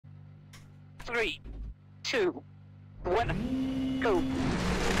3, 2, 1, go.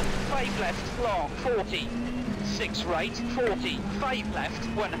 5 left, long, 40. 6 right, 40. 5 left,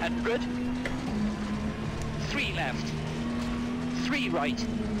 100. 3 left. 3 right.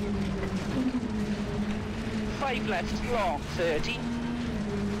 5 left, long, 30.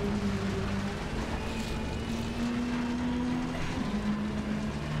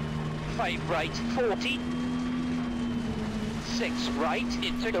 5 right, 40. 6 right,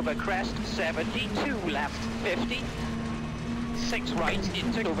 into over crest, 70. 2 left, 50. 6 right,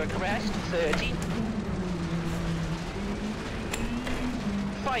 into over crest, 30.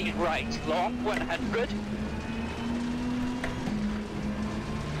 5 right, long, 100.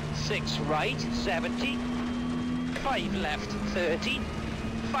 6 right, 70. 5 left, 30.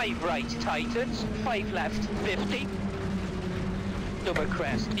 5 right, tightens. 5 left, 50. Over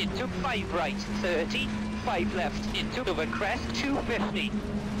crest, into 5 right, 30. 5 left, into over crest, 250.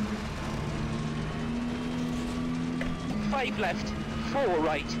 5 left, 4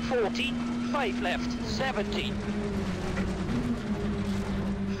 right, 40. 5 left, 70.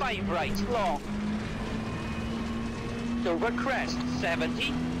 5 right, long. Over crest,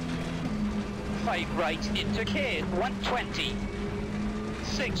 70. 5 right, into cleared, 120.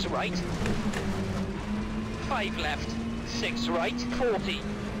 6 right. 5 left. 6 right, 40.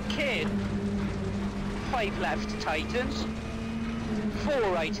 Cleared. 5 left, tightens. 4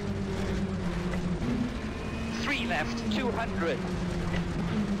 right. 3 left, 200.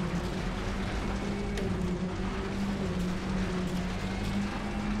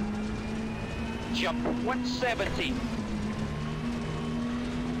 Jump, 170.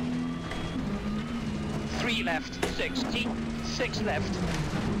 3 left, 60. 6 left.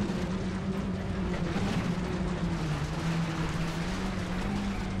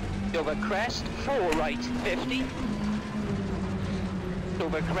 Over crest, 4 right, 50.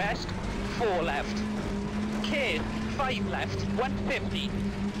 Over crest, 4 left. Cleared, 5 left, 150.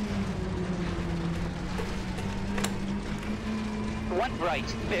 1 right,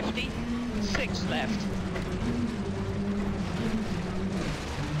 50. 6 left.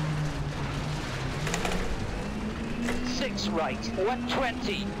 6 right,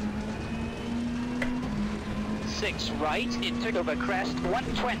 120. 6 right, into over crest,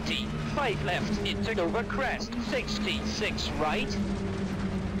 120. 5 left, into over crest, 60. 6 right.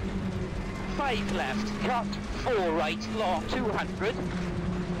 5 left, cut. 4 right, long, 200.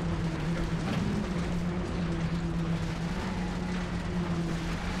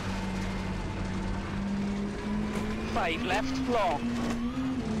 5 left, long.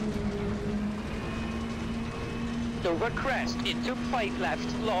 Over crest, into 5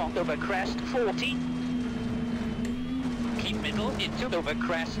 left, long, over crest, 40. Keep middle, into over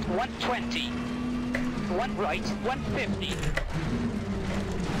crest, 120. 1 right, 150.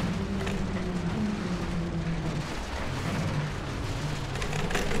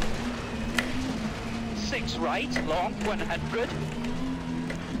 6 right, long, 100.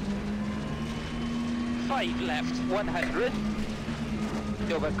 5 left, 100.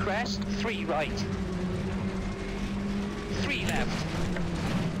 Over crest, 3 right. 3 left.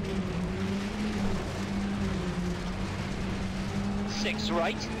 6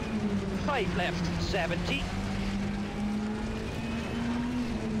 right. 5 left, 70.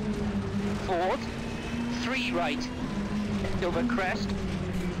 Forward. 3 right. Over crest,